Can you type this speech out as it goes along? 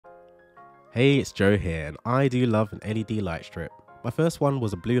Hey, it's Joe here, and I do love an LED light strip. My first one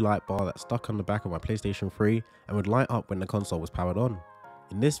was a blue light bar that stuck on the back of my PlayStation 3 and would light up when the console was powered on.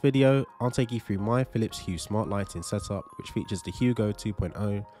 In this video, I'll take you through my Philips Hue smart lighting setup, which features the Hue Go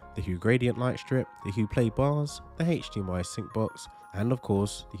 2.0, the Hue Gradient Lightstrip, the Hue Play Bars, the HDMI Sync Box, and of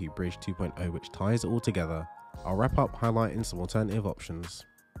course, the Hue Bridge 2.0, which ties it all together. I'll wrap up highlighting some alternative options.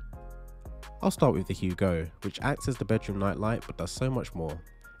 I'll start with the Hue Go, which acts as the bedroom night light but does so much more.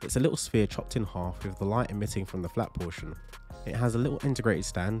 It's a little sphere chopped in half with the light emitting from the flat portion. It has a little integrated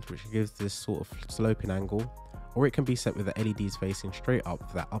stand which gives this sort of sloping angle, or it can be set with the LEDs facing straight up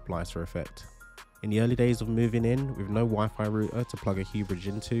for that uplighter effect. In the early days of moving in with no Wi-Fi router to plug a Hue Bridge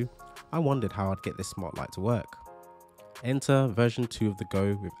into, I wondered how I'd get this smart light to work. Enter version 2 of the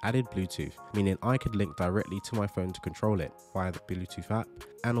Go with added Bluetooth, meaning I could link directly to my phone to control it via the Bluetooth app,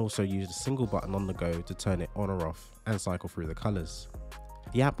 and also use a single button on the Go to turn it on or off and cycle through the colours.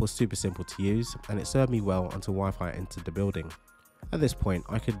 The app was super simple to use, and it served me well until Wi-Fi entered the building. At this point,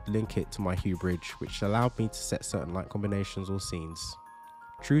 I could link it to my Hue Bridge, which allowed me to set certain light combinations or scenes.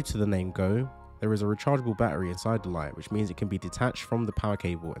 True to the name Go, there is a rechargeable battery inside the light, which means it can be detached from the power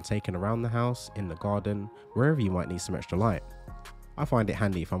cable and taken around the house, in the garden, wherever you might need some extra light. I find it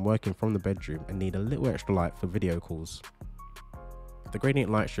handy if I'm working from the bedroom and need a little extra light for video calls. The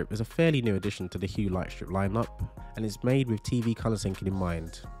Gradient Lightstrip is a fairly new addition to the Hue Lightstrip lineup, and is made with TV colour syncing in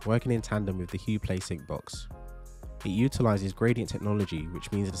mind, working in tandem with the Hue Play Sync Box. It utilises gradient technology,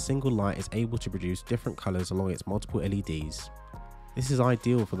 which means that a single light is able to produce different colours along its multiple LEDs. This is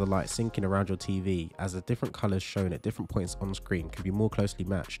ideal for the light syncing around your TV, as the different colours shown at different points on screen can be more closely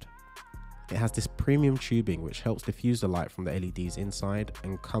matched. It has this premium tubing which helps diffuse the light from the LEDs inside,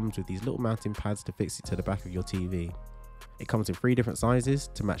 and comes with these little mounting pads to fix it to the back of your TV. It comes in 3 different sizes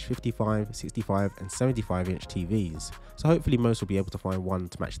to match 55, 65 and 75 inch TVs, so hopefully most will be able to find one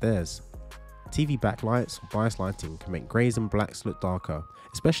to match theirs. TV backlights or bias lighting can make greys and blacks look darker,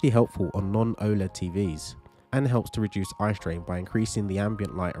 especially helpful on non-OLED TVs, and helps to reduce eye strain by increasing the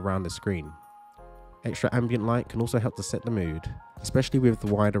ambient light around the screen. Extra ambient light can also help to set the mood, especially with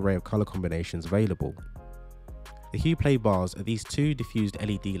the wide array of colour combinations available. The Hue Play Bars are these 2 diffused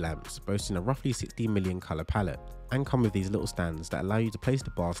LED lamps boasting a roughly 16 million colour palette, and come with these little stands that allow you to place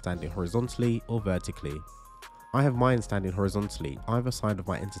the bar standing horizontally or vertically. I have mine standing horizontally either side of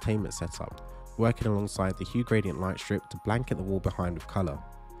my entertainment setup, working alongside the Hue Gradient Lightstrip to blanket the wall behind with colour.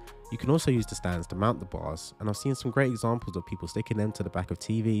 You can also use the stands to mount the bars, and I've seen some great examples of people sticking them to the back of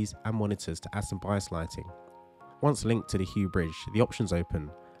TVs and monitors to add some bias lighting. Once linked to the Hue Bridge, the options open,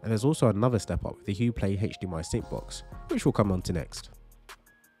 and there's also another step up with the Hue Play HDMI Sync Box, which we'll come on to next.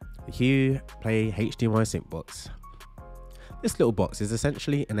 The Hue Play HDMI Sync Box. This little box is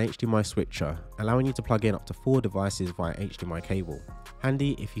essentially an HDMI switcher, allowing you to plug in up to 4 devices via HDMI cable.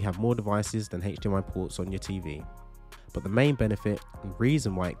 Handy if you have more devices than HDMI ports on your TV. But the main benefit and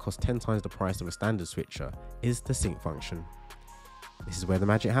reason why it costs 10 times the price of a standard switcher is the sync function. This is where the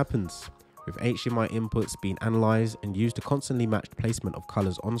magic happens, with HDMI inputs being analysed and used to constantly match the placement of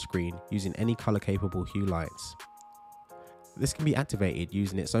colours on screen using any colour capable Hue lights. This can be activated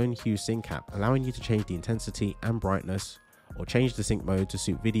using its own Hue Sync app, allowing you to change the intensity and brightness, or change the sync mode to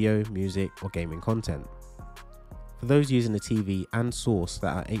suit video, music or gaming content. For those using a TV and source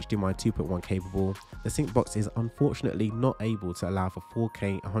that are HDMI 2.1 capable, the sync box is unfortunately not able to allow for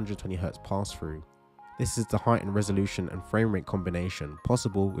 4K 120Hz pass-through. This is the heightened resolution and frame rate combination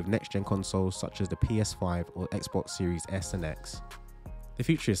possible with next-gen consoles such as the PS5 or Xbox Series S and X. The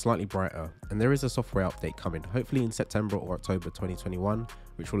future is slightly brighter, and there is a software update coming, hopefully in September or October 2021,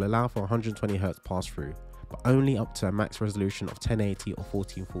 which will allow for 120Hz pass-through, but only up to a max resolution of 1080 or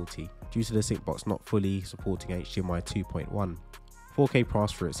 1440 due to the sync box not fully supporting HDMI 2.1. 4K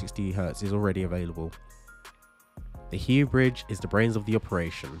pass-through at 60Hz is already available. The Hue Bridge is the brains of the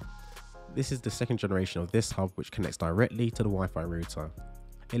operation. This is the 2nd generation of this hub, which connects directly to the Wi-Fi router.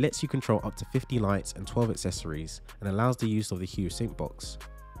 It lets you control up to 50 lights and 12 accessories, and allows the use of the Hue Sync Box.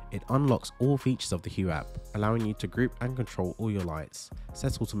 It unlocks all features of the Hue app, allowing you to group and control all your lights,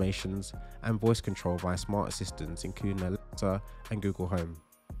 set automations, and voice control via smart assistants including Alexa and Google Home.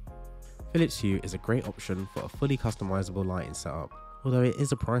 Philips Hue is a great option for a fully customizable lighting setup, although it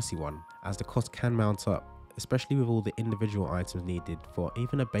is a pricey one, as the cost can mount up, especially with all the individual items needed for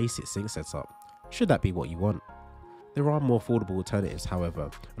even a basic sync setup, should that be what you want. There are more affordable alternatives however,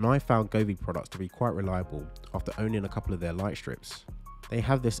 and I found Govee products to be quite reliable after owning a couple of their light strips. They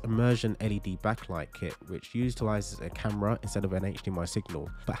have this immersion LED backlight kit which utilises a camera instead of an HDMI signal,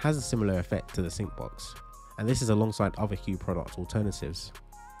 but has a similar effect to the sync box, and this is alongside other Hue product alternatives.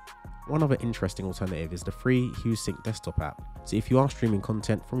 One other interesting alternative is the free Hue Sync desktop app. So if you are streaming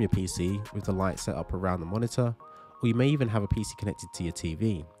content from your PC with the light set up around the monitor, or you may even have a PC connected to your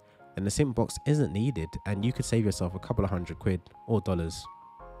TV, then the sync box isn't needed and you could save yourself a couple of £100 or dollars.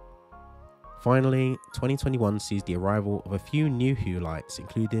 Finally, 2021 sees the arrival of a few new Hue lights,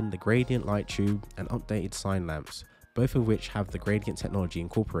 including the Gradient Lightstrip and updated sign lamps, both of which have the gradient technology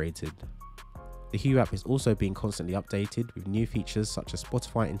incorporated. The Hue app is also being constantly updated with new features such as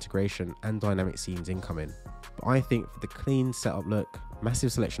Spotify integration and dynamic scenes incoming. But I think for the clean setup look,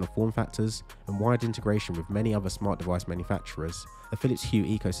 massive selection of form factors, and wide integration with many other smart device manufacturers, the Philips Hue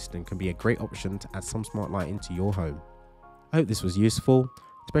ecosystem can be a great option to add some smart light into your home. I hope this was useful,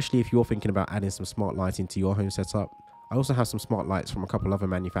 especially if you're thinking about adding some smart lighting to your home setup. I also have some smart lights from a couple other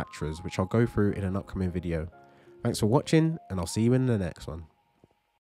manufacturers which I'll go through in an upcoming video. Thanks for watching, and I'll see you in the next one.